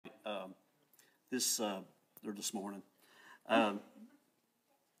this morning.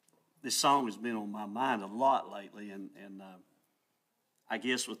 This song has been on my mind a lot lately, and I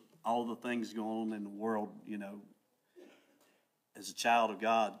guess with all the things going on in the world, as a child of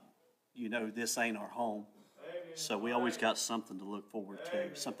God, this ain't our home. So we always got something to look forward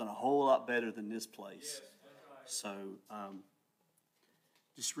to, something a whole lot better than this place. So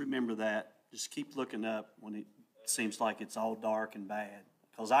just remember that. Just keep looking up when it seems like it's all dark and bad,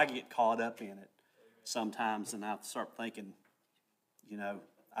 because I get caught up in it sometimes, and I start thinking,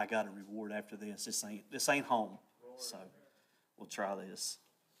 I got a reward after this. This ain't home. So we'll try this.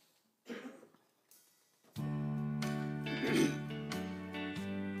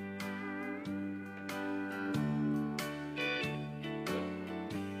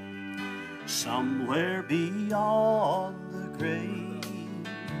 Somewhere beyond the grave,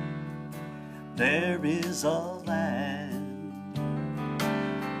 there is a land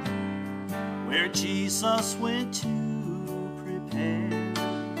where Jesus went to prepare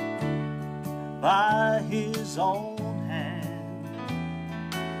by his own hand,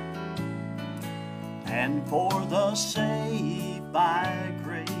 and for the saved by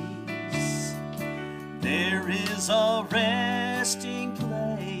grace there is a resting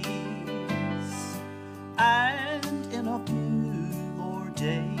place, and in a few more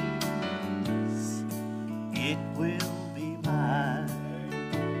days it will be mine.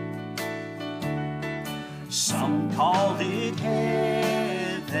 Some call it heaven,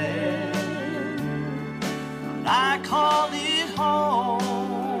 I call it home.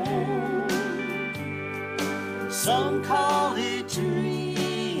 Some call it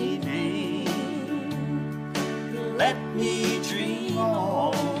dreaming, let me dream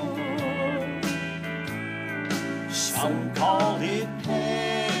on. Some call it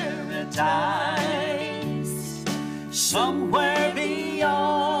paradise, somewhere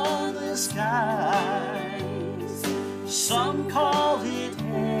beyond the skies. Some call it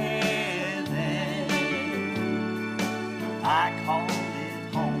heaven, I call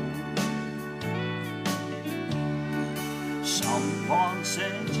it home. Someone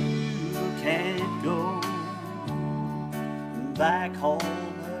said you can't go back home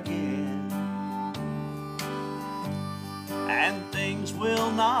again, and things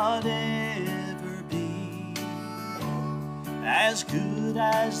will not ever be as good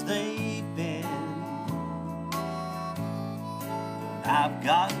as they've been. I've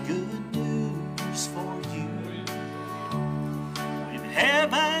got good news for you. When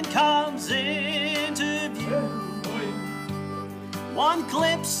heaven comes into view, one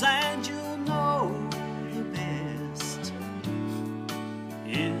glimpse and you'll know the best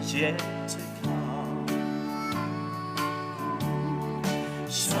is yet to come.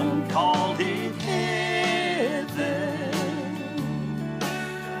 Some call it heaven,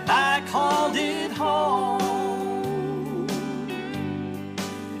 I called it home.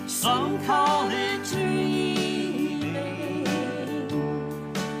 Some call it dreaming,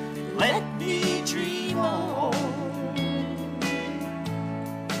 let me dream on.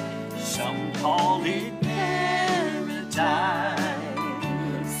 Some call it paradise,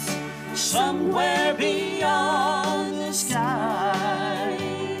 somewhere beyond the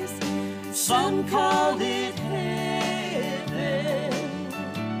skies. Some call it heaven,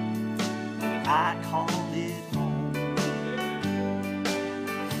 I call it home.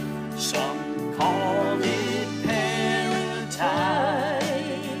 Some call it paradise,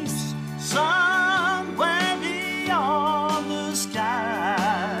 somewhere beyond the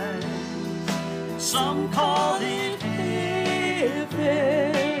skies. Some call it heaven,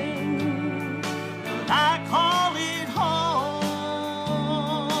 I call it home.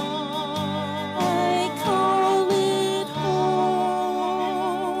 I call it home.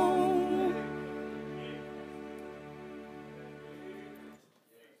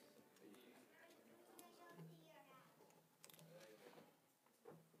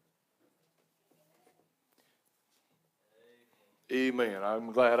 Amen.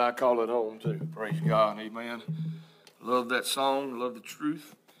 I'm glad I call it home too. Praise God. Amen. Love that song. Love the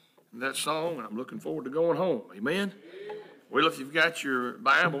truth in that song. And I'm looking forward to going home. Amen. Well, if you've got your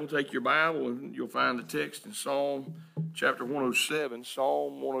Bible, take your Bible and you'll find the text in Psalm chapter 107.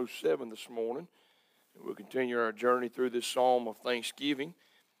 Psalm 107 this morning. And we'll continue our journey through this psalm of thanksgiving.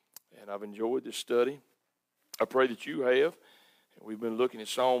 And I've enjoyed this study. I pray that you have. And we've been looking at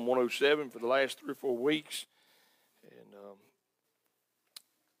Psalm 107 for the last 3 or 4 weeks. And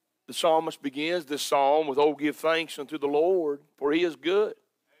the psalmist begins this psalm with, "Oh, give thanks unto the Lord, for he is good. Amen.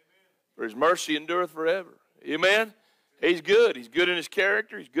 For his mercy endureth forever." Amen? He's good. He's good in his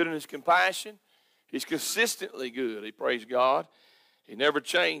character. He's good in his compassion. He's consistently good. He praise God. He never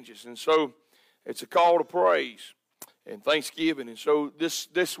changes. And so it's a call to praise and thanksgiving. And so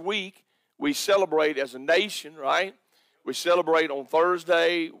this week we celebrate as a nation, right? We celebrate on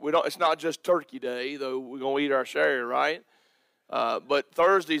Thursday. It's not just Turkey Day, though we're going to eat our share, right? But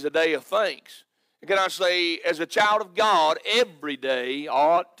Thursday's a day of thanks. And can I say, as a child of God, every day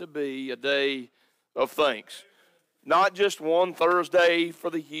ought to be a day of thanks. Not just one Thursday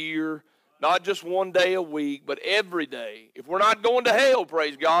for the year, not just one day a week, but every day. If we're not going to hell,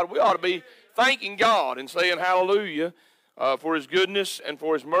 praise God, we ought to be thanking God and saying hallelujah for His goodness and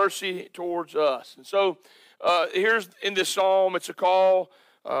for His mercy towards us. And so here's in this psalm, it's a call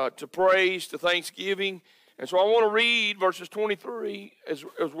to praise, to thanksgiving. And so I want to read verses 23 as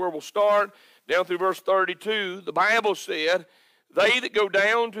where we'll start, down through verse 32. The Bible said, "They that go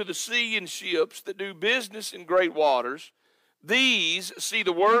down to the sea in ships, that do business in great waters, these see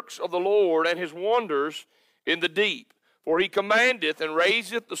the works of the Lord and His wonders in the deep. For He commandeth and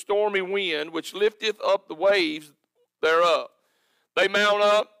raiseth the stormy wind, which lifteth up the waves thereof. They mount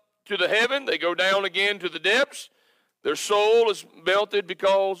up to the heaven, they go down again to the depths. Their soul is melted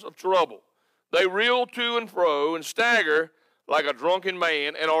because of trouble. They reel to and fro and stagger like a drunken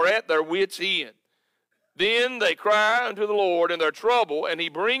man, and are at their wits' end. Then they cry unto the Lord in their trouble, and He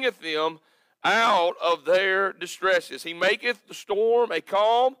bringeth them out of their distresses. He maketh the storm a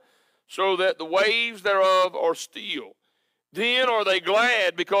calm, so that the waves thereof are still. Then are they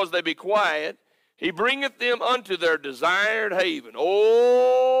glad because they be quiet. He bringeth them unto their desired haven.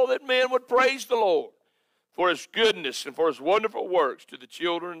 Oh, that men would praise the Lord for His goodness and for His wonderful works to the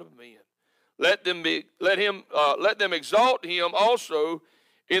children of men. Let them exalt Him also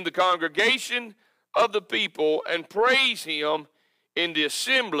in the congregation of the people, and praise Him in the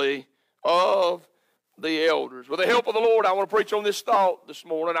assembly of the elders." With the help of the Lord, I want to preach on this thought this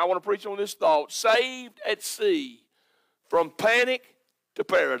morning. I want to preach on this thought: saved at sea, from panic to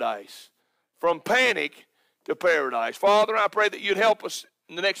paradise. From panic to paradise. Father, I pray that You'd help us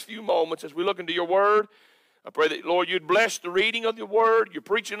in the next few moments as we look into Your Word. I pray that, Lord, You'd bless the reading of Your Word, Your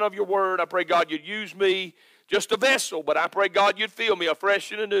preaching of Your Word. I pray, God, You'd use me just a vessel, but I pray, God, You'd fill me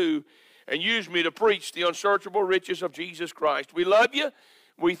afresh and anew and use me to preach the unsearchable riches of Jesus Christ. We love You.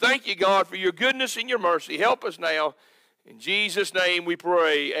 We thank You, God, for Your goodness and Your mercy. Help us now. In Jesus' name we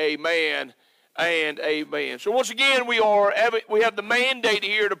pray. Amen and amen. So once again, we have the mandate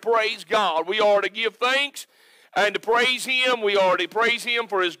here to praise God. We are to give thanks and to praise Him. We are to praise Him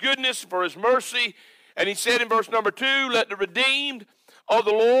for His goodness, for His mercy. And He said in verse number 2, "Let the redeemed of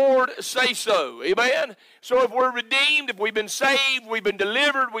the Lord say so." Amen? So if we're redeemed, if we've been saved, we've been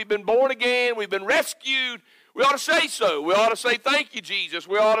delivered, we've been born again, we've been rescued, we ought to say so. We ought to say, "Thank You, Jesus."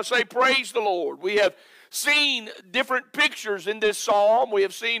 We ought to say, "Praise the Lord." We have seen different pictures in this psalm. We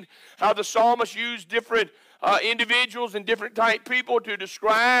have seen how the psalmist used different individuals and different type people to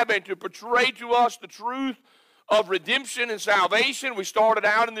describe and to portray to us the truth of redemption and salvation. We started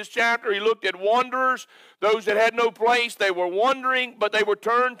out in this chapter. He looked at wanderers, those that had no place. They were wandering, but they were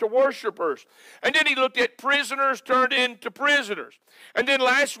turned to worshipers. And then he looked at prisoners turned into prisoners. And then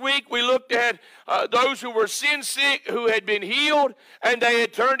last week we looked at those who were sin sick, who had been healed, and they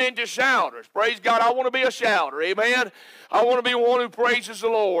had turned into shouters. Praise God, I want to be a shouter. Amen. I want to be one who praises the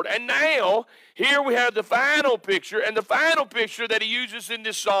Lord. And now, here we have the final picture, and the final picture that he uses in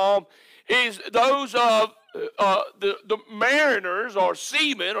this psalm is those of the mariners or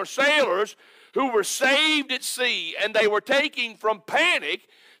seamen or sailors who were saved at sea, and they were taken from panic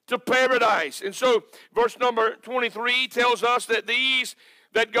to paradise. And so verse number 23 tells us that these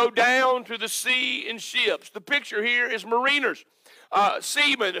that go down to the sea in ships, the picture here is mariners,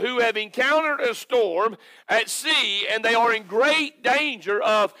 seamen who have encountered a storm at sea, and they are in great danger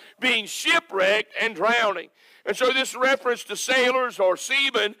of being shipwrecked and drowning. And so this reference to sailors or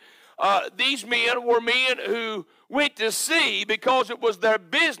seamen, these men were men who went to sea because it was their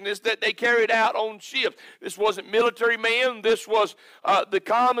business that they carried out on ships. This wasn't military men. This was the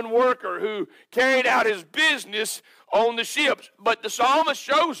common worker who carried out his business on the ships. But the psalmist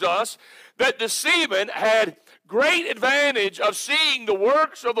shows us that the seamen had great advantage of seeing the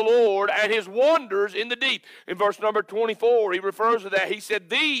works of the Lord and His wonders in the deep. In verse number 24, he refers to that. He said,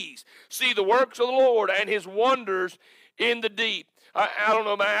 "These see the works of the Lord and His wonders in the deep." I don't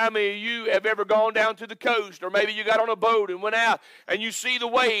know how many of you have ever gone down to the coast, or maybe you got on a boat and went out, and you see the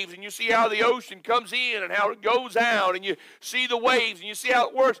waves, and you see how the ocean comes in and how it goes out, and you see the waves, and you see how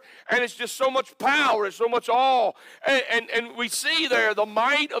it works, and it's just so much power and so much awe, and we see there the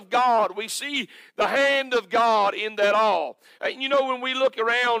might of God. We see the hand of God in that awe. And you know, when we look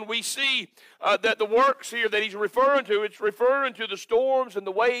around, we see that the works here that he's referring to, it's referring to the storms and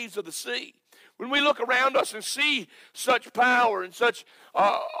the waves of the sea. When we look around us and see such power and such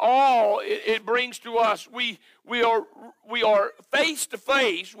awe it brings to us, we are face to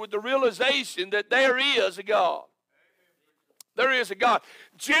face with the realization that there is a God. There is a God.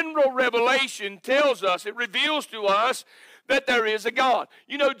 General revelation tells us, it reveals to us that there is a God.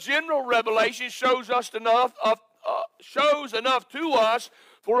 You know, general revelation shows enough to us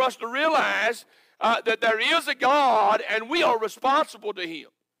for us to realize that there is a God and we are responsible to Him.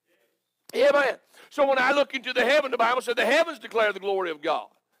 Amen. So when I look into the heaven, the Bible said the heavens declare the glory of God.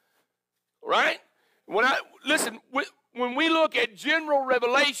 Right? When we look at general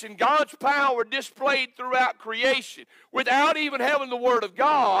revelation, God's power displayed throughout creation, without even having the Word of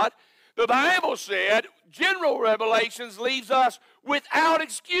God, the Bible said general revelations leaves us without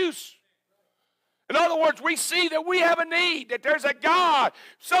excuse. In other words, we see that we have a need, that there's a God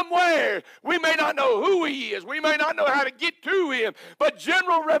somewhere. We may not know who He is. We may not know how to get to Him. But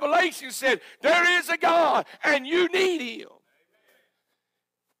general revelation said there is a God and you need Him.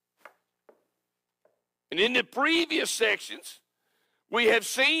 And in the previous sections, we have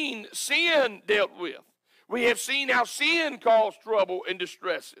seen sin dealt with. We have seen how sin caused trouble and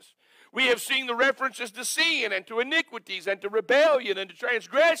distresses. We have seen the references to sin and to iniquities and to rebellion and to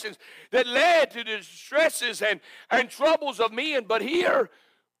transgressions that led to the distresses and troubles of men. But here,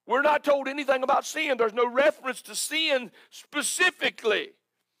 we're not told anything about sin. There's no reference to sin specifically.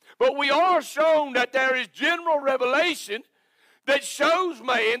 But we are shown that there is general revelation that shows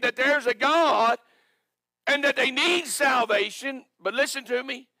man that there's a God and that they need salvation. But listen to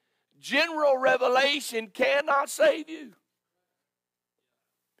me, general revelation cannot save you.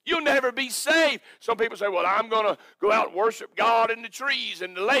 You'll never be saved. Some people say, well, I'm going to go out and worship God in the trees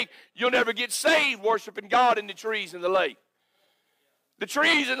and the lake. You'll never get saved worshiping God in the trees and the lake. The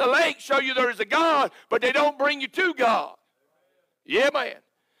trees and the lake show you there is a God, but they don't bring you to God. Yeah, man.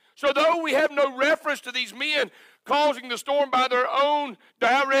 So though we have no reference to these men causing the storm by their own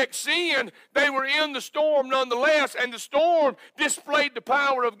direct sin, they were in the storm nonetheless, and the storm displayed the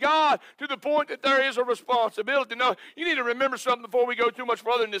power of God to the point that there is a responsibility. Now, you need to remember something before we go too much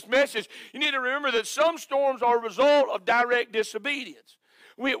further in this message. You need to remember that some storms are a result of direct disobedience.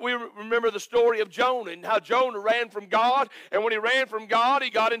 We remember the story of Jonah and how Jonah ran from God, and when he ran from God, he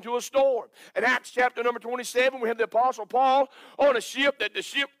got into a storm. In Acts chapter number 27, we have the Apostle Paul on a ship that the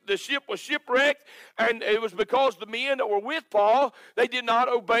ship was shipwrecked, and it was because the men that were with Paul, they did not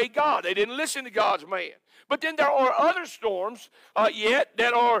obey God. They didn't listen to God's man. But then there are other storms yet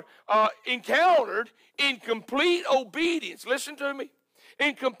that are encountered in complete obedience. Listen to me.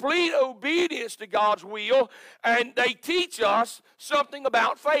 In complete obedience to God's will, and they teach us something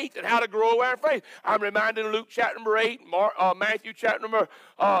about faith and how to grow our faith. I'm reminded of Luke chapter number 8, Matthew chapter number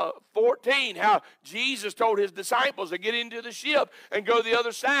 14, how Jesus told his disciples to get into the ship and go to the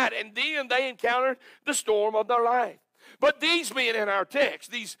other side, and then they encountered the storm of their life. But these men in our text,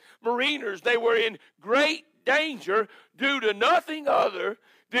 these mariners, they were in great danger due to nothing other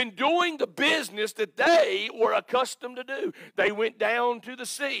than doing the business that they were accustomed to do. They went down to the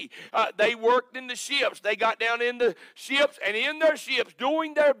sea. They worked in the ships. They got down in the ships, and in their ships,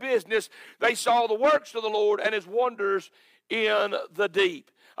 doing their business, they saw the works of the Lord and His wonders in the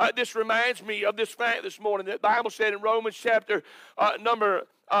deep. This reminds me of this fact this morning. The Bible said in Romans chapter number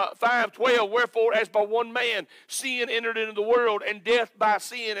 5:12, wherefore as by one man sin entered into the world, and death by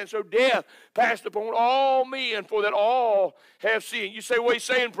sin, and so death passed upon all men, for that all have sinned. You say, what are you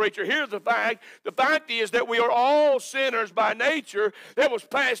saying, preacher? Here's the fact. The fact is that we are all sinners by nature. That was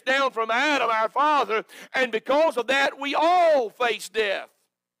passed down from Adam, our father, and because of that, we all face death.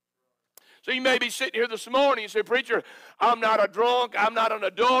 So you may be sitting here this morning and say, preacher, I'm not a drunk, I'm not an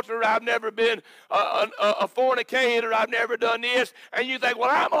adulterer, I've never been a fornicator, I've never done this. And you think, well,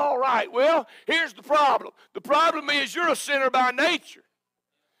 I'm all right. Well, here's the problem. The problem is you're a sinner by nature.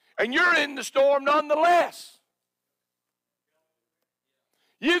 And you're in the storm nonetheless.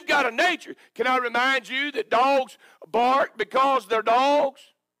 You've got a nature. Can I remind you that dogs bark because they're dogs?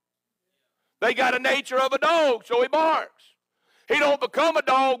 They got a nature of a dog, so he barks. He don't become a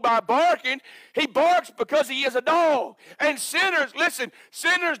dog by barking. He barks because he is a dog. And sinners, listen,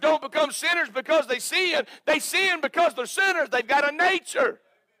 sinners don't become sinners because they sin. They sin because they're sinners. They've got a nature.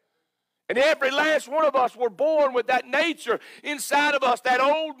 And every last one of us were born with that nature inside of us, that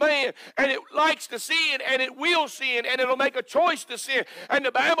old man. And it likes to sin, and it will sin, and it'll make a choice to sin. And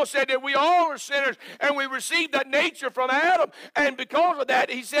the Bible said that we all are sinners, and we received that nature from Adam. And because of that,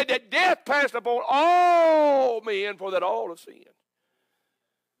 he said that death passed upon all men, for that all have sinned.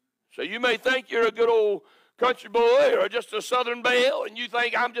 So you may think you're a good old country boy or just a Southern belle, and you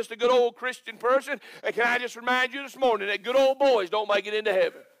think I'm just a good old Christian person. And can I just remind you this morning that good old boys don't make it into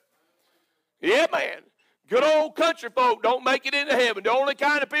heaven. Yeah, man. Good old country folk don't make it into heaven. The only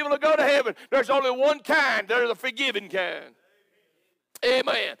kind of people that go to heaven, there's only one kind. They're the forgiving kind.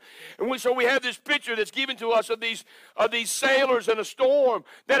 Amen. And so we have this picture that's given to us of these sailors in a storm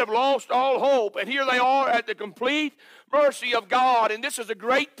that have lost all hope. And here they are at the complete mercy of God. And this is a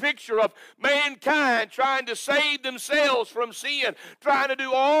great picture of mankind trying to save themselves from sin, trying to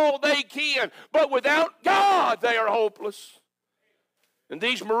do all they can. But without God, they are hopeless. And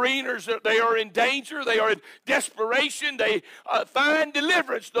these mariners, they are in danger. They are in desperation. They find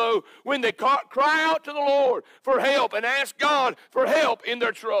deliverance, though, when they cry out to the Lord for help and ask God for help in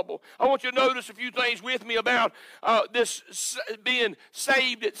their trouble. I want you to notice a few things with me about this being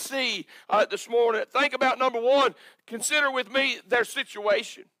saved at sea this morning. Think about, number one, consider with me their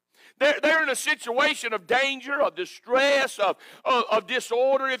situation. They're in a situation of danger, of distress, of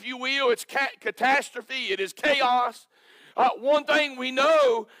disorder, if you will. It's catastrophe. It is chaos. One thing we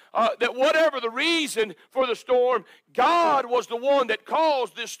know, that whatever the reason for the storm, God was the one that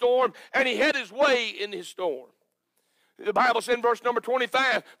caused this storm, and he had his way in his storm. The Bible said in verse number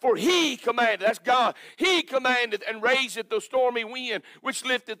 25, for he commanded, that's God, he commanded and raised the stormy wind, which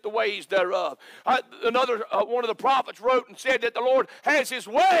lifteth the waves thereof. Another one of the prophets wrote and said that the Lord has his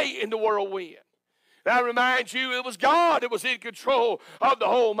way in the whirlwind. And I remind you, it was God that was in control of the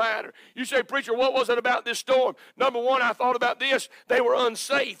whole matter. You say, preacher, what was it about this storm? Number one, I thought about this. They were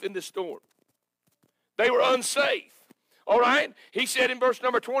unsafe in this storm. They were unsafe. All right? He said in verse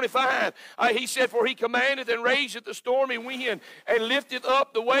number 25, he said, for he commanded and raised the stormy wind and lifted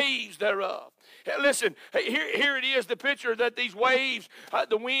up the waves thereof. Hey, listen, here it is, the picture that these waves,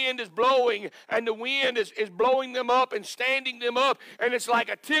 the wind is blowing, and the wind is blowing them up and standing them up, and it's like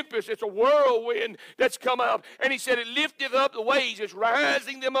a tempest. It's a whirlwind that's come up. And he said it lifted up the waves. It's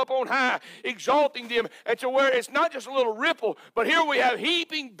rising them up on high, exalting them, and to where it's not just a little ripple, but here we have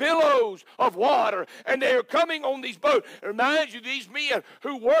heaping billows of water, and they are coming on these boats. It reminds you, these men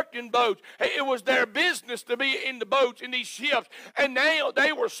who worked in boats, it was their business to be in the boats, in these ships, and now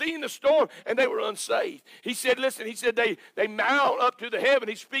they were seeing the storm, and they were unsafe. He said, listen, he said they mount up to the heaven.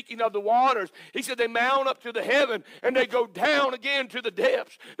 He's speaking of the waters. He said they mount up to the heaven and they go down again to the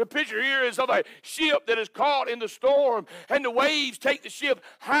depths. The picture here is of a ship that is caught in the storm, and the waves take the ship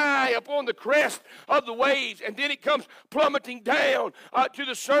high upon the crest of the waves, and then it comes plummeting down to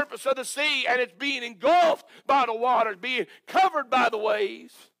the surface of the sea, and it's being engulfed by the waters, being covered by the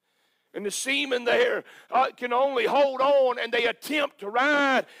waves. And the seamen there can only hold on, and they attempt to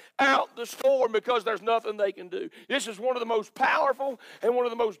ride out the storm because there's nothing they can do. This is one of the most powerful and one of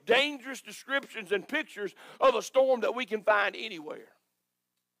the most dangerous descriptions and pictures of a storm that we can find anywhere.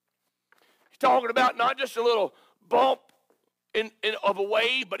 He's talking about not just a little bump of a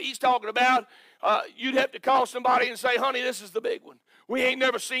wave, but he's talking about you'd have to call somebody and say, honey, this is the big one. We ain't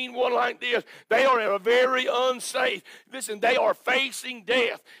never seen one like this. They are very unsafe. Listen, they are facing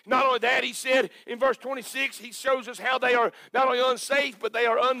death. Not only that, he said in verse 26, he shows us how they are not only unsafe, but they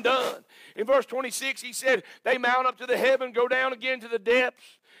are undone. In verse 26, he said, they mount up to the heaven, go down again to the depths.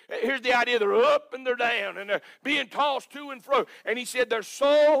 Here's the idea. They're up and they're down, and they're being tossed to and fro. And he said their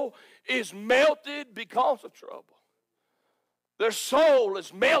soul is melted because of trouble. Their soul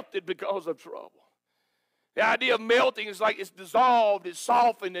is melted because of trouble. The idea of melting is like it's dissolved, it's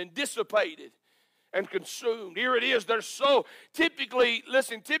softened and dissipated and consumed. Here it is, their soul. Typically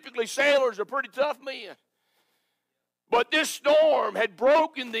sailors are pretty tough men. But this storm had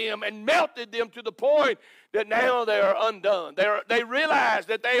broken them and melted them to the point that now they are undone. They realize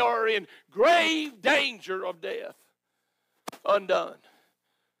that they are in grave danger of death. Undone.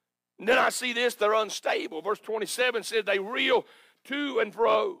 And then I see this, they're unstable. Verse 27 says they reel to and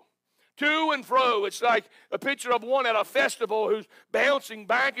fro. To and fro. It's like a picture of one at a festival who's bouncing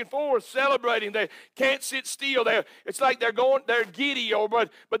back and forth, celebrating. They can't sit still. It's like they're giddy.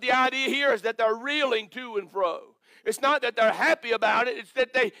 But the idea here is that they're reeling to and fro. It's not that they're happy about it. It's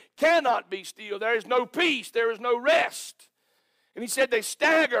that they cannot be still. There is no peace. There is no rest. And he said they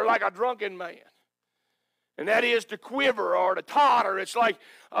stagger like a drunken man. And that is to quiver or to totter. It's like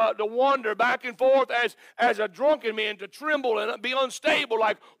to wander back and forth as a drunken man, to tremble and be unstable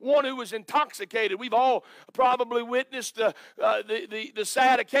like one who is intoxicated. We've all probably witnessed the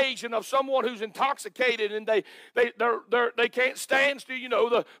sad occasion of someone who's intoxicated and they can't stand still. You know,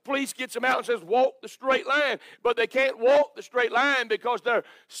 the police gets them out and says, walk the straight line. But they can't walk the straight line because they're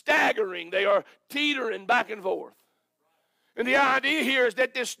staggering. They are teetering back and forth. And the idea here is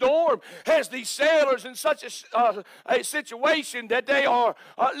that this storm has these sailors in such a situation that they are,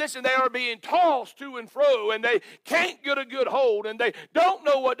 they are being tossed to and fro, and they can't get a good hold, and they don't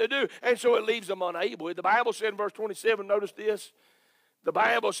know what to do, and so it leaves them unable. The Bible said in verse 27, notice this, The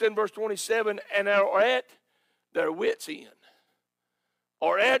Bible said in verse 27, and are at their wits' end.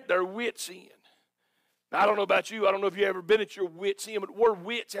 Or at their wits' end. Now, I don't know about you. I don't know if you've ever been at your wits' end, but the word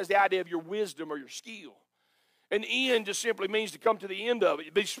wits has the idea of your wisdom or your skill. And end just simply means to come to the end of it,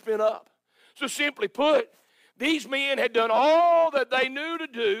 to be spent up. So simply put, these men had done all that they knew to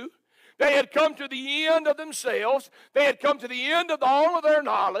do. They had come to the end of themselves. They had come to the end of all of their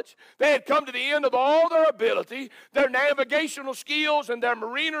knowledge. They had come to the end of all their ability. Their navigational skills and their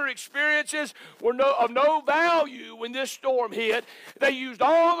mariner experiences were of no value when this storm hit. They used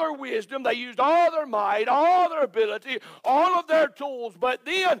all their wisdom. They used all their might, all their ability, all of their tools. But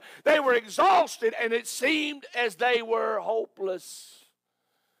then they were exhausted, and it seemed as they were hopeless.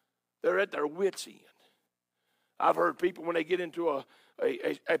 They're at their wits' end. I've heard people when they get into a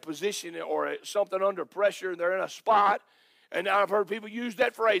position or something under pressure and they're in a spot, and I've heard people use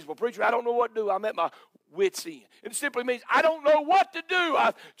that phrase, well, preacher, I don't know what to do. I'm at my wits' end. It simply means I don't know what to do.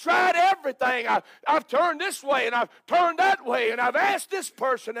 I've tried everything. I've turned this way and I've turned that way and I've asked this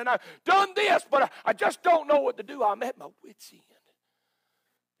person and I've done this, but I just don't know what to do. I'm at my wits' end.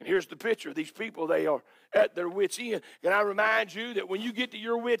 And here's the picture of these people. They are at their wits' end. And I remind you that when you get to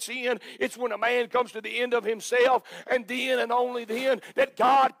your wits' end, it's when a man comes to the end of himself, and then and only then that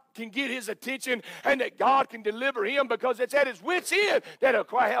God can get his attention and that God can deliver him, because it's at his wits' end that he'll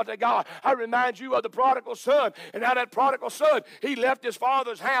cry out to God. I remind you of the prodigal son. And now that prodigal son, he left his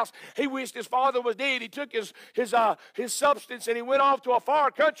father's house. He wished his father was dead. He took his substance and he went off to a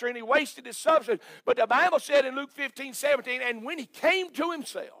far country and he wasted his substance. But the Bible said in Luke 15:17, and when he came to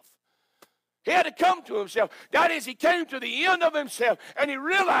himself, he had to come to himself. That is, he came to the end of himself and he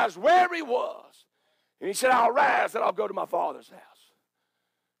realized where he was. And he said, I'll rise and I'll go to my father's house.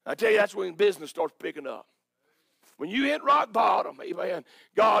 I tell you, that's when business starts picking up. When you hit rock bottom, amen,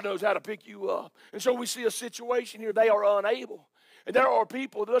 God knows how to pick you up. And so we see a situation here. They are unable. And there are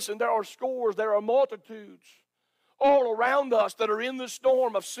people, listen, there are scores, there are multitudes all around us that are in the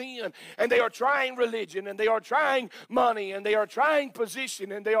storm of sin, and they are trying religion, and they are trying money, and they are trying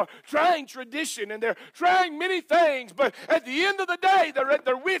position, and they are trying tradition, and they're trying many things, but at the end of the day, they're at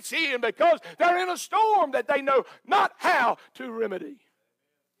their wits' end because they're in a storm that they know not how to remedy.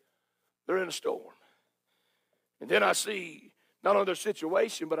 They're in a storm. And then I see not only their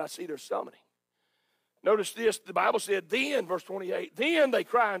situation, but I see their summoning. Notice this, the Bible said, then, verse 28, then they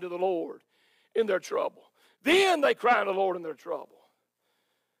cry unto the Lord in their trouble. Then they cry unto the Lord in their trouble.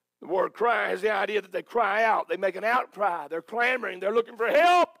 The word cry has the idea that they cry out. They make an outcry. They're clamoring. They're looking for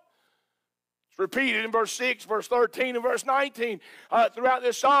help. It's repeated in verse 6, verse 13, and verse 19 throughout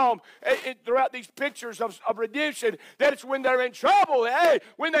this psalm, throughout these pictures of redemption, that it's when they're in trouble,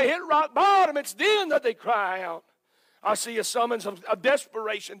 when they hit rock bottom, it's then that they cry out. I see a summons of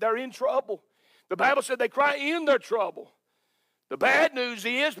desperation. They're in trouble. The Bible said they cry in their trouble. The bad news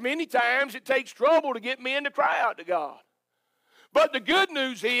is many times it takes trouble to get men to cry out to God. But the good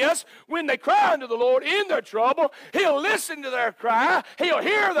news is when they cry unto the Lord in their trouble, He'll listen to their cry, He'll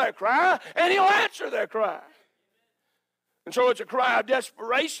hear their cry, and He'll answer their cry. And so it's a cry of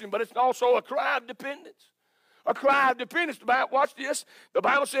desperation, but it's also a cry of dependence. A cry of dependence. Watch this. The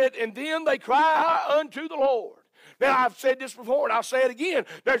Bible said, and then they cry unto the Lord. Now, I've said this before, and I'll say it again.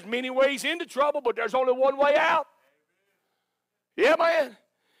 There's many ways into trouble, but there's only one way out. Yeah, man.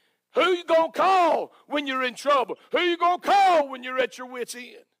 Who you going to call when you're in trouble? Who you going to call when you're at your wits'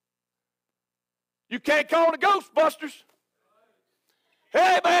 end? You can't call the Ghostbusters.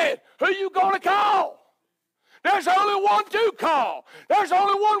 Hey, man, who you going to call? There's only one to call. There's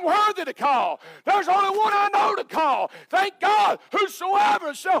only one worthy to call. There's only one I know to call. Thank God,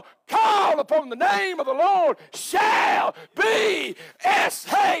 whosoever shall call upon the name of the Lord shall be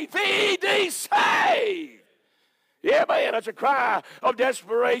S-A-V-E-D, saved. Yeah, man, it's a cry of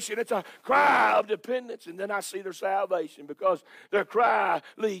desperation. It's a cry of dependence. And then I see their salvation because their cry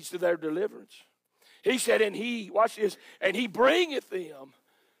leads to their deliverance. He said, and he, watch this, and he bringeth them.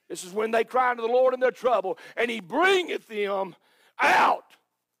 This is when they cry unto the Lord in their trouble. And he bringeth them out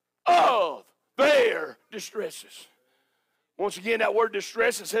of their distresses. Once again, that word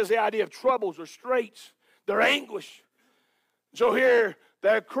distresses has the idea of troubles or straits, their anguish. So here,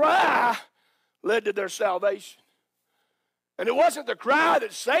 their cry led to their salvation. And it wasn't the cry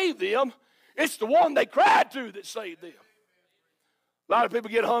that saved them. It's the one they cried to that saved them. A lot of people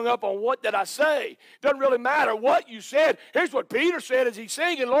get hung up on what did I say. It doesn't really matter what you said. Here's what Peter said as he's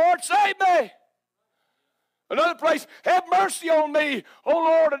singing, Lord, save me. Another place, have mercy on me, O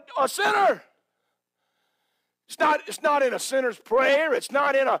Lord, a sinner. It's not in a sinner's prayer. It's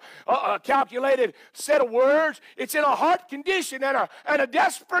not in a calculated set of words. It's in a heart condition and a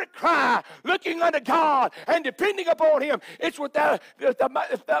desperate cry, looking unto God and depending upon Him. It's with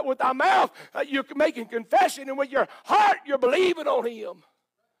our mouth you're making confession, and with your heart you're believing on Him.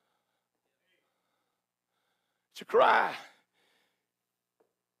 It's a cry,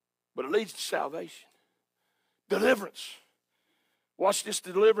 but it leads to salvation, deliverance. Watch this.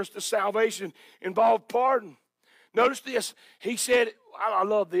 Deliverance to salvation involved pardon. Notice this. He said, I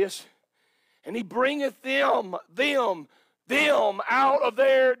love this. And He bringeth them out of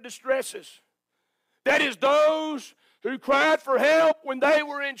their distresses. That is, those who cried for help when they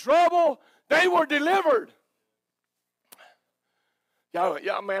were in trouble, they were delivered.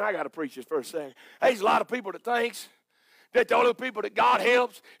 Yeah, man, I got to preach this for a second. There's a lot of people that thinks that the only people that God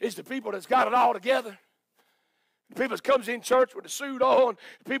helps is the people that's got it all together. People that comes in church with a suit on,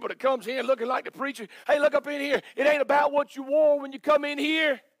 people that comes in looking like the preacher. Hey, look up in here. It ain't about what you wore when you come in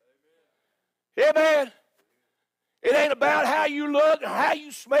here. Amen. It ain't about how you look and how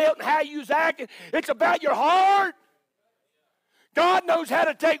you smell and how you's acting. It's about your heart. God knows how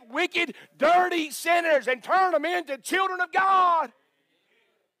to take wicked, dirty sinners and turn them into children of God.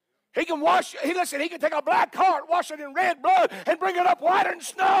 He can he can take a black heart, wash it in red blood, and bring it up whiter than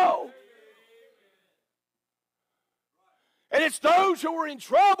snow. And it's those who are in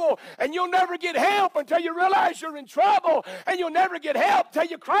trouble, and you'll never get help until you realize you're in trouble, and you'll never get help until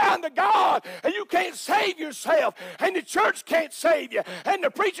you cry unto God, and you can't save yourself, and the church can't save you, and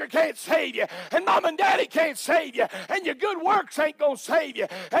the preacher can't save you, and mom and daddy can't save you, and your good works ain't going to save you,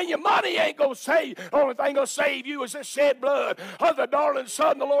 and your money ain't going to save you. The only thing going to save you is the shed blood of the darling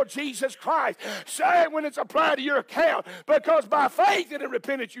Son, the Lord Jesus Christ. Say when it's applied to your account, because by faith and in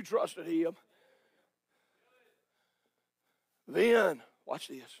repentance you trusted Him. Then, watch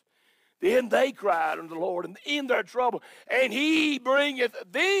this. Then they cried unto the Lord in their trouble, and He bringeth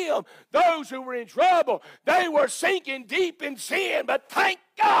them, those who were in trouble. They were sinking deep in sin, but thank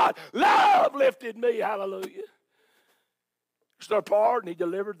God, love lifted me. Hallelujah. It's their pardon, He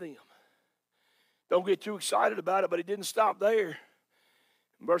delivered them. Don't get too excited about it, but He didn't stop there.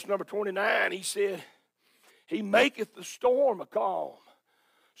 In verse number 29, He said, He maketh the storm a calm,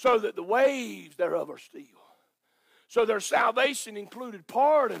 so that the waves thereof are still. So their salvation included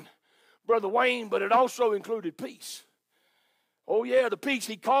pardon, Brother Wayne, but it also included peace. Oh yeah, the peace.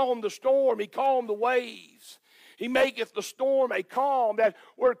 He calmed the storm. He calmed the waves. He maketh the storm a calm. That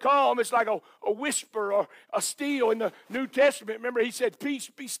word calm, it's like a whisper or a still. In the New Testament, remember He said, peace,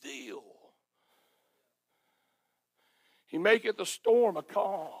 be still. He maketh the storm a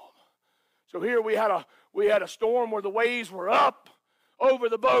calm. So here we had a storm where the waves were up over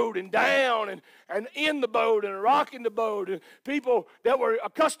the boat and down and in the boat and rocking the boat. And people that were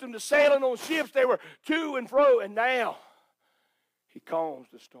accustomed to sailing on ships, they were to and fro. And now He calms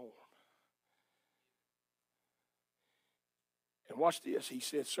the storm. And watch this. He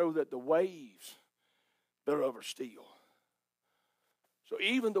said, so that the waves thereof are still. So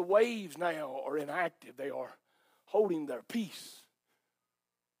even the waves now are inactive. They are holding their peace.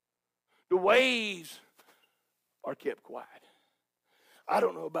 The waves are kept quiet. I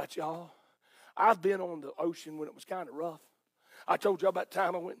don't know about y'all. I've been on the ocean when it was kind of rough. I told you about the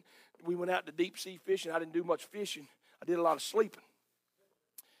time we went out to deep sea fishing. I didn't do much fishing. I did a lot of sleeping.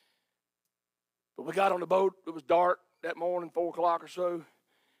 But we got on the boat. It was dark that morning, 4 o'clock or so.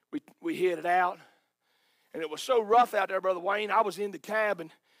 We headed out. And it was so rough out there, Brother Wayne. I was in the cabin,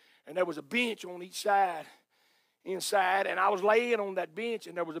 and there was a bench on each side inside. And I was laying on that bench,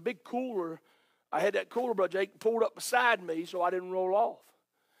 and there was a big cooler. I had that cooler, Brother Jake, pulled up beside me so I didn't roll off.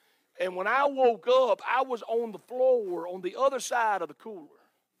 And when I woke up, I was on the floor on the other side of the cooler.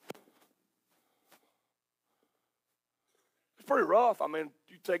 It's pretty rough. I mean,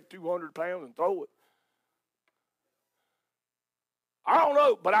 you take 200 pounds and throw it. I don't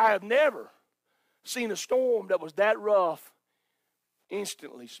know, but I have never seen a storm that was that rough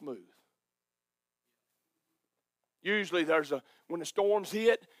instantly smooth. Usually when the storms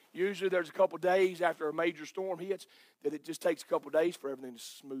hit, usually there's a couple days after a major storm hits that it just takes a couple days for everything to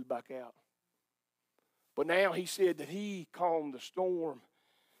smooth back out. But now He said that He calmed the storm.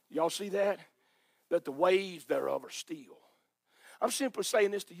 Y'all see that? That the waves thereof are still. I'm simply saying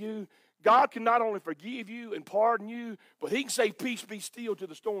this to you. God can not only forgive you and pardon you, but He can say, peace be still to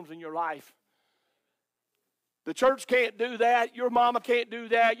the storms in your life. The church can't do that. Your mama can't do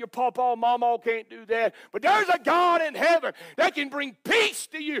that. Your papa, mama can't do that. But there's a God in heaven that can bring peace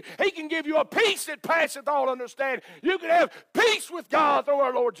to you. He can give you a peace that passeth all understanding. You can have peace with God through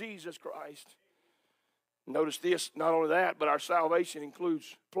our Lord Jesus Christ. Notice this, not only that, but our salvation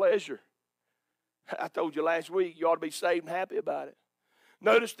includes pleasure. I told you last week, you ought to be saved and happy about it.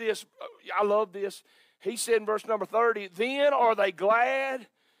 Notice this. I love this. He said in verse number 30, then are they glad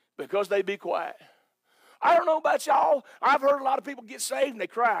because they be quiet. I don't know about y'all. I've heard a lot of people get saved and they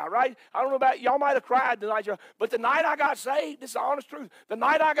cry, right? I don't know about y'all. Might have cried tonight, but the night I got saved, this is the honest truth. The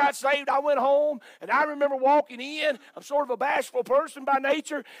night I got saved, I went home and I remember walking in. I'm sort of a bashful person by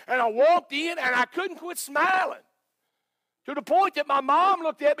nature, and I walked in and I couldn't quit smiling to the point that my mom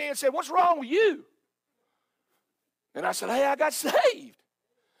looked at me and said, "What's wrong with you?" And I said, "Hey, I got saved."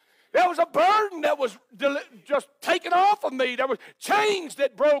 There was a burden that was just taken off of me. There was chains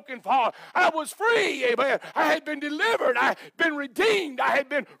that broke and fall. I was free, amen. I had been delivered. I had been redeemed. I had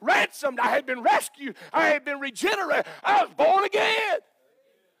been ransomed. I had been rescued. I had been regenerated. I was born again.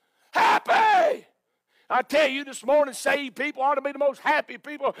 Happy. I tell you this morning, saved people ought to be the most happy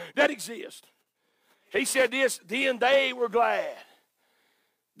people that exist. He said this, then they were glad.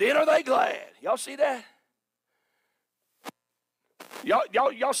 Then are they glad? Y'all see that?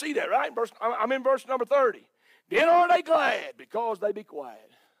 Y'all see that, right? I'm in verse number 30. Then are they glad because they be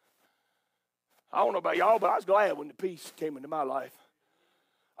quiet. I don't know about y'all, but I was glad when the peace came into my life.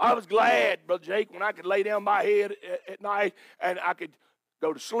 I was glad, Brother Jake, when I could lay down my head at night and I could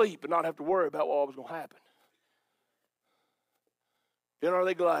go to sleep and not have to worry about what was going to happen. Then are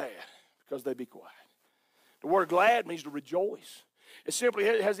they glad because they be quiet. The word glad means to rejoice. It simply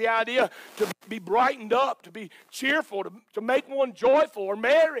has the idea to be brightened up, to be cheerful, to make one joyful or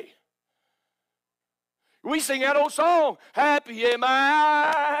merry. We sing that old song, happy am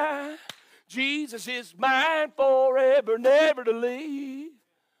I, Jesus is mine forever, never to leave.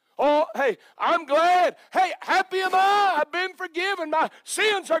 Oh, hey, I'm glad. Hey, happy am I. I've been forgiven. My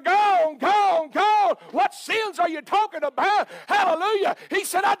sins are gone, gone, gone. What sins are you talking about? Hallelujah. He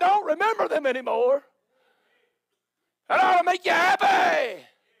said, I don't remember them anymore. That ought to make you happy.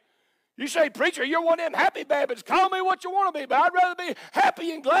 You say, preacher, you're one of them happy Baptists. Call me what you want to be, but I'd rather be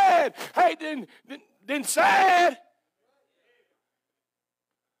happy and glad, hey, than sad.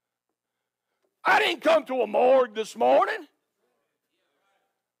 I didn't come to a morgue this morning.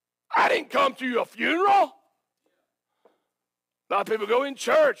 I didn't come to a funeral. A lot of people go in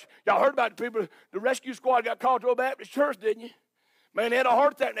church. Y'all heard about the people, the rescue squad got called to a Baptist church, didn't you? Man, they had a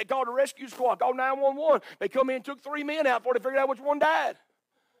heart attack, and they called the rescue squad, called 911. They come in and took 3 men out before they figured out which one died.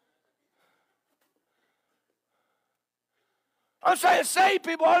 I'm saying saved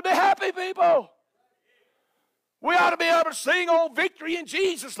people ought to be happy people. We ought to be able to sing old victory in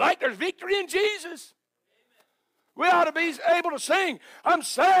Jesus like there's victory in Jesus. We ought to be able to sing, I'm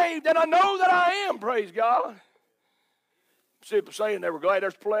saved and I know that I am, praise God. People saying they were glad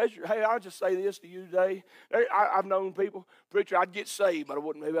there's pleasure. Hey, I'll just say this to you today. I've known people, preacher, I'd get saved, but I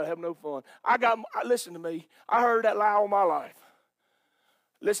wouldn't, maybe I'd have no fun. Listen to me, I heard that lie all my life.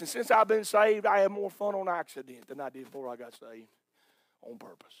 Listen, since I've been saved, I have more fun on accident than I did before I got saved on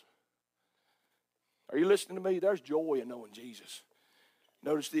purpose. Are you listening to me? There's joy in knowing Jesus.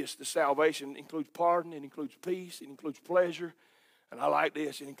 Notice this, the salvation includes pardon, it includes peace, it includes pleasure, and I like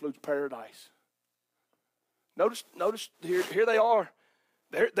this, it includes paradise. Notice here they are.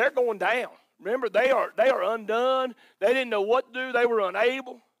 They're going down. Remember, they are undone. They didn't know what to do. They were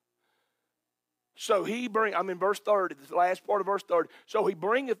unable. So I'm in verse 30, the last part of verse 30. So he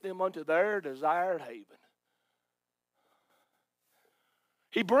bringeth them unto their desired haven.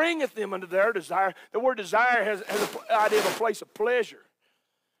 He bringeth them unto their desire. The word desire has the idea of a place of pleasure,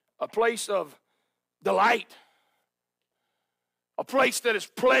 a place of delight, a place that is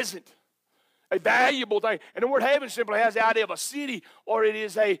pleasant, a valuable thing. And the word haven simply has the idea of a city, or it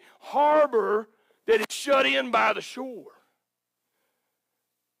is a harbor that is shut in by the shore.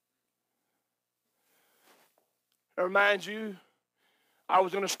 That reminds you, I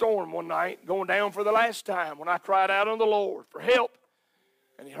was in a storm one night, going down for the last time, when I cried out unto the Lord for help,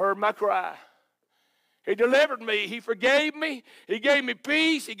 and he heard my cry. He delivered me. He forgave me. He gave me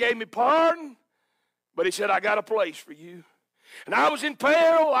peace. He gave me pardon. But he said, I got a place for you. And I was in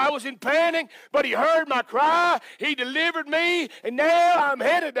peril, I was in panic, but he heard my cry, he delivered me, and now I'm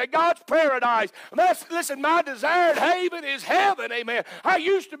headed to God's paradise. Listen, my desired haven is heaven, amen. I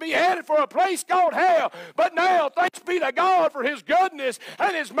used to be headed for a place called hell, but now, thanks be to God for his goodness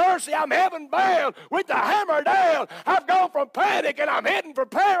and his mercy, I'm heaven bound with the hammer down. I've gone from panic and I'm heading for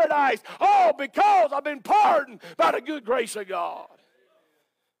paradise, all because I've been pardoned by the good grace of God.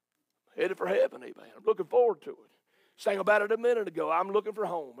 Headed for heaven, amen. I'm looking forward to it. Sang about it a minute ago. I'm looking for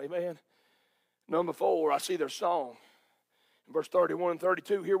home. Amen. Number 4, I see their song. In verse 31 and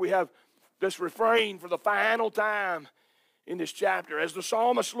 32, here we have this refrain for the final time. in this chapter. As the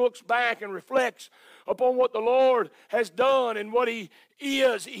psalmist looks back and reflects upon what the Lord has done and what he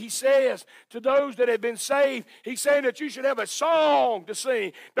is, he says to those that have been saved, he's saying that you should have a song to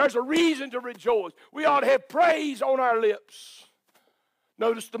sing. There's a reason to rejoice. We ought to have praise on our lips.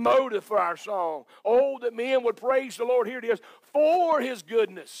 Notice the motive for our song. Oh, that men would praise the Lord. Here it is. For his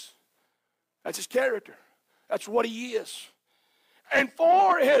goodness. That's his character. That's what he is. And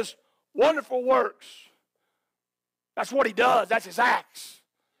for his wonderful works. That's what he does. That's his acts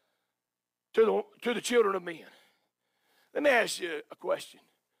to the children of men. Let me ask you a question.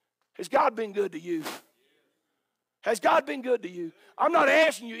 Has God been good to you? Has God been good to you? I'm not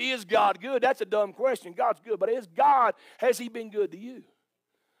asking you, is God good? That's a dumb question. God's good. But has he been good to you?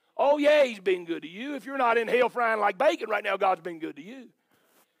 Oh, yeah, he's been good to you. If you're not in hell frying like bacon right now, God's been good to you.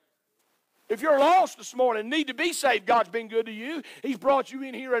 If you're lost this morning and need to be saved, God's been good to you. He's brought you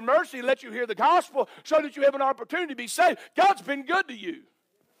in here in mercy, let you hear the gospel so that you have an opportunity to be saved. God's been good to you.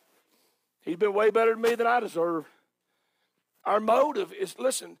 He's been way better to me than I deserve. Our motive is,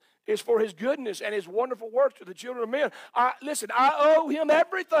 is for his goodness and his wonderful works to the children of men. I owe him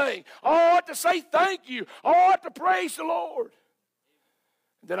everything. I ought to say thank you. I ought to praise the Lord.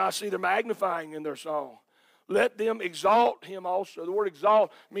 Then I see the magnifying in their song. Let them exalt him also. The word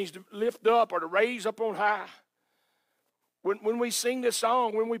exalt means to lift up or to raise up on high. When we sing this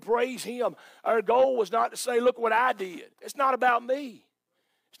song, when we praise him, our goal was not to say, look what I did. It's not about me.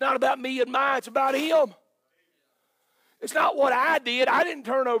 It's not about me and mine. It's about him. It's not what I did. I didn't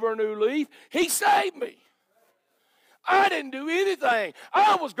turn over a new leaf. He saved me. I didn't do anything.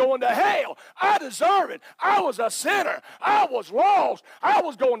 I was going to hell. I deserve it. I was a sinner. I was lost. I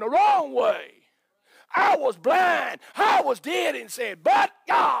was going the wrong way. I was blind. I was dead in sin. But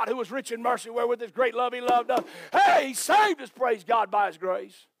God, who was rich in mercy, wherewith his great love he loved us. Hey, he saved us, praise God, by his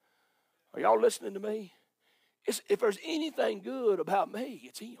grace. Are y'all listening to me? If there's anything good about me,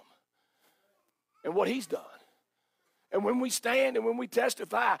 it's him and what he's done. And when we stand and when we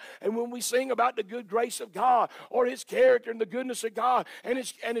testify and when we sing about the good grace of God or his character and the goodness of God and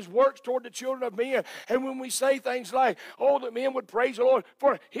his works toward the children of men, and when we say things like, oh, that men would praise the Lord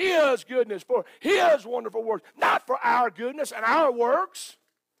for his goodness, for his wonderful works, not for our goodness and our works.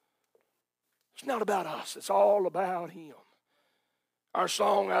 It's not about us. It's all about him. Our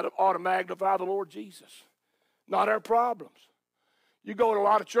song ought to magnify the Lord Jesus, not our problems. You go to a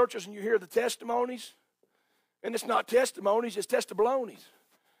lot of churches and you hear the testimonies. And it's not testimonies, it's testimonies.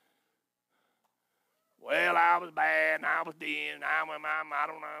 Well, I was bad, and I was dead, and I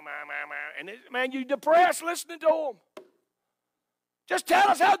don't know, and man, you depressed listening to them. Just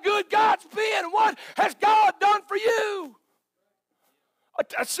tell us how good God's been, and what has God done for you.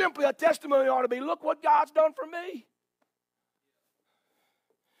 Simply a testimony ought to be, look what God's done for me.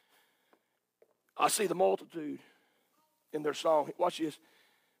 I see the multitude in their song. Watch this.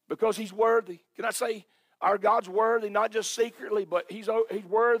 Because he's worthy. Can I say, our God's worthy, not just secretly, but he's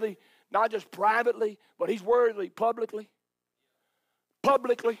worthy, not just privately, but he's worthy publicly.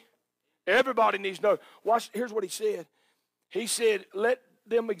 Publicly. Everybody needs to know. Watch, here's what he said. He said, let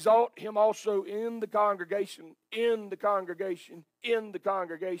them exalt him also in the congregation, in the congregation, in the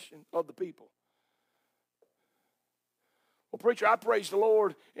congregation of the people. Well, preacher, I praise the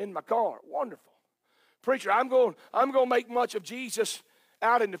Lord in my car. Wonderful. Preacher, I'm going to make much of Jesus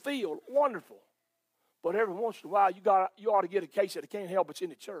out in the field. Wonderful. But every once in a while, you ought to get a case that it can't help it's in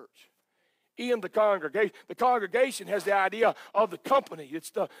the church. In the congregation. The congregation has the idea of the company.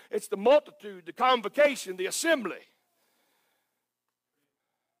 It's the multitude, the convocation, the assembly.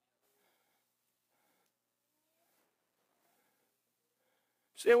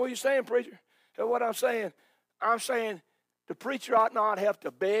 See what you're saying, preacher? And what I'm saying the preacher ought not have to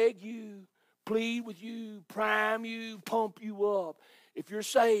beg you, plead with you, prime you, pump you up. If you're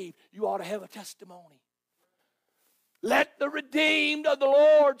saved, you ought to have a testimony. Let the redeemed of the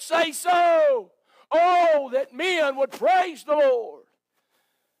Lord say so. Oh, that men would praise the Lord.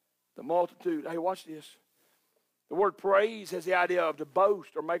 The multitude. Hey, watch this. The word praise has the idea of to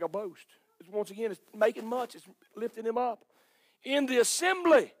boast or make a boast. Once again, it's making much. It's lifting him up. In the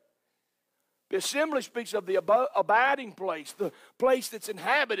assembly. The assembly speaks of the abiding place, the place that's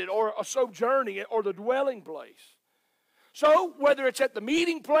inhabited or a sojourning or the dwelling place. So, whether it's at the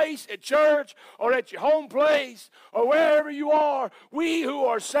meeting place, at church, or at your home place, or wherever you are, we who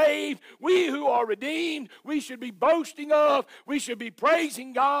are saved, we who are redeemed, we should be boasting of, we should be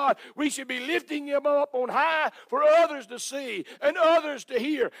praising God, we should be lifting Him up on high for others to see and others to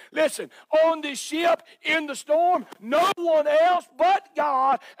hear. Listen, on this ship, in the storm, no one else but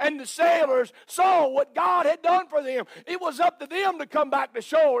God and the sailors saw what God had done for them. It was up to them to come back to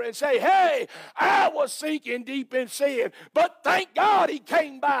shore and say, hey, I was sinking deep in sin, But thank God He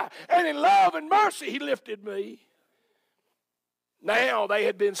came by, and in love and mercy He lifted me. Now they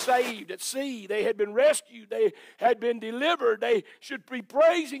had been saved at sea. They had been rescued. They had been delivered. They should be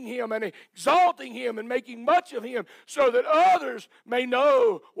praising Him and exalting Him and making much of Him so that others may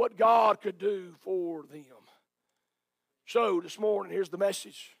know what God could do for them. So this morning, here's the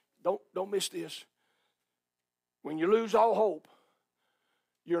message. Don't miss this. When you lose all hope,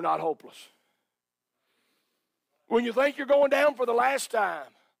 you're not hopeless. When you think you're going down for the last time,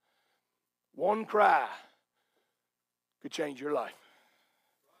 one cry could change your life.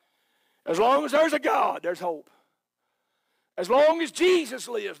 As long as there's a God, there's hope. As long as Jesus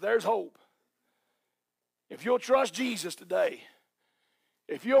lives, there's hope. If you'll trust Jesus today,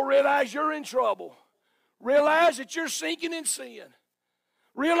 if you'll realize you're in trouble, realize that you're sinking in sin,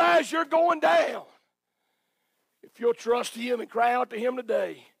 realize you're going down, if you'll trust Him and cry out to Him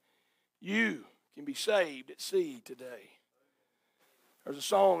today, you can be saved at sea today. There's a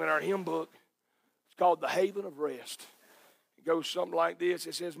song in our hymn book. It's called The Haven of Rest. It goes something like this.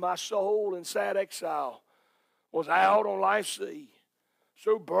 It says, my soul in sad exile was out on life's sea,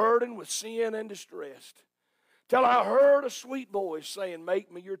 so burdened with sin and distressed, till I heard a sweet voice saying,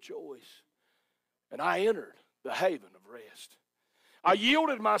 make me your choice. And I entered the haven of rest. I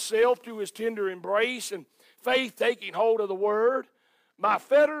yielded myself to His tender embrace, and faith taking hold of the word, my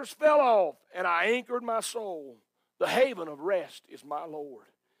fetters fell off, and I anchored my soul. The haven of rest is my Lord.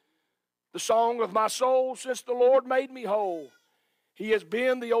 The song of my soul since the Lord made me whole. He has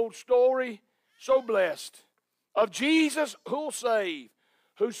been the old story, so blessed, of Jesus who'll save,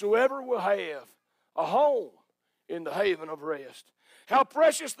 whosoever will have a home in the haven of rest. How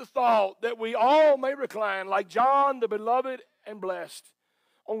precious the thought that we all may recline like John the beloved and blessed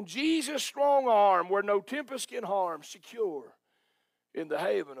on Jesus' strong arm where no tempest can harm, secure in the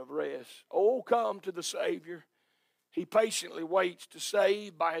haven of rest. Oh, come to the Savior. He patiently waits to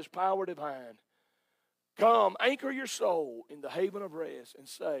save by His power divine. Come, anchor your soul in the haven of rest and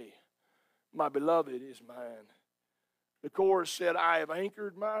say, my beloved is mine. The chorus said, I have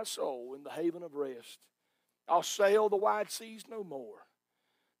anchored my soul in the haven of rest. I'll sail the wide seas no more.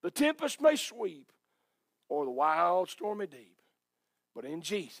 The tempest may sweep or the wild stormy deep, but in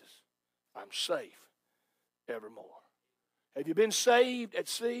Jesus I'm safe evermore. Have you been saved at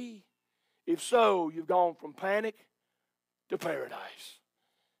sea? If so, you've gone from panic to paradise.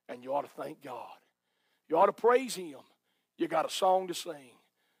 And you ought to thank God. You ought to praise Him. You got a song to sing.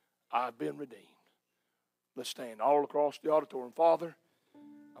 I've been redeemed. Let's stand all across the auditorium. Father,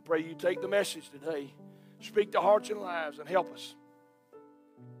 I pray You take the message today. Speak to hearts and lives and help us.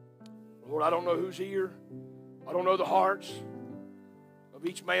 Lord, I don't know who's here. I don't know the hearts of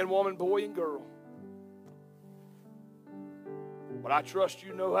each man, woman, boy, and girl. But I trust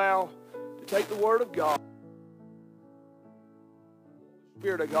You know how to take the Word of God.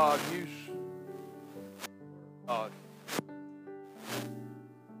 Spirit of God, use God.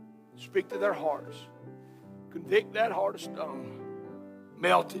 Speak to their hearts. Convict that heart of stone.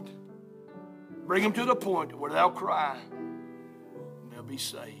 Melt it. Bring them to the point where they'll cry and they'll be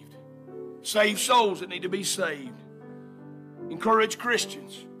saved. Save souls that need to be saved. Encourage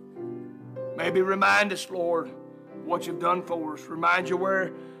Christians. Maybe remind us, Lord, what You've done for us. Remind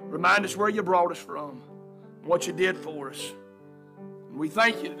us where You brought us from, what You did for us. And we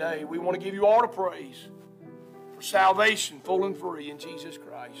thank You today. We want to give You all the praise for salvation, full and free in Jesus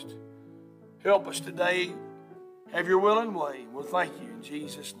Christ. Help us today. Have Your will and way. We'll thank You in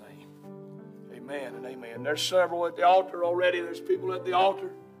Jesus' name. Amen and amen. There's several at the altar already. There's people at the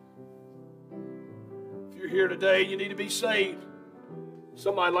altar. If you're here today, you need to be saved.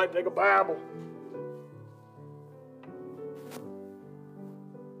 Somebody'd like to take a Bible.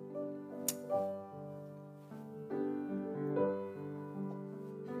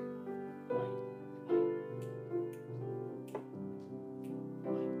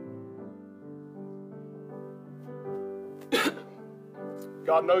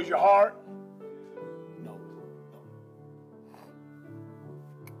 God knows your heart. No.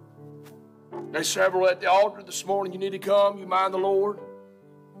 There's several at the altar this morning. You need to come. You mind the Lord.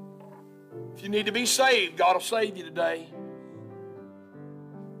 If you need to be saved, God will save you today.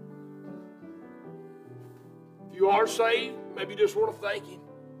 If you are saved, maybe you just want to thank Him.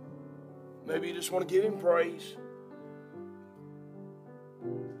 Maybe you just want to give Him praise.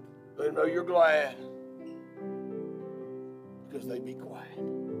 Let Him know you're glad. Because they be quiet.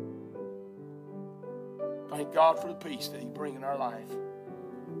 Thank God for the peace that He brings in our life.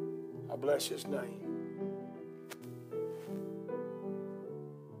 I bless His name.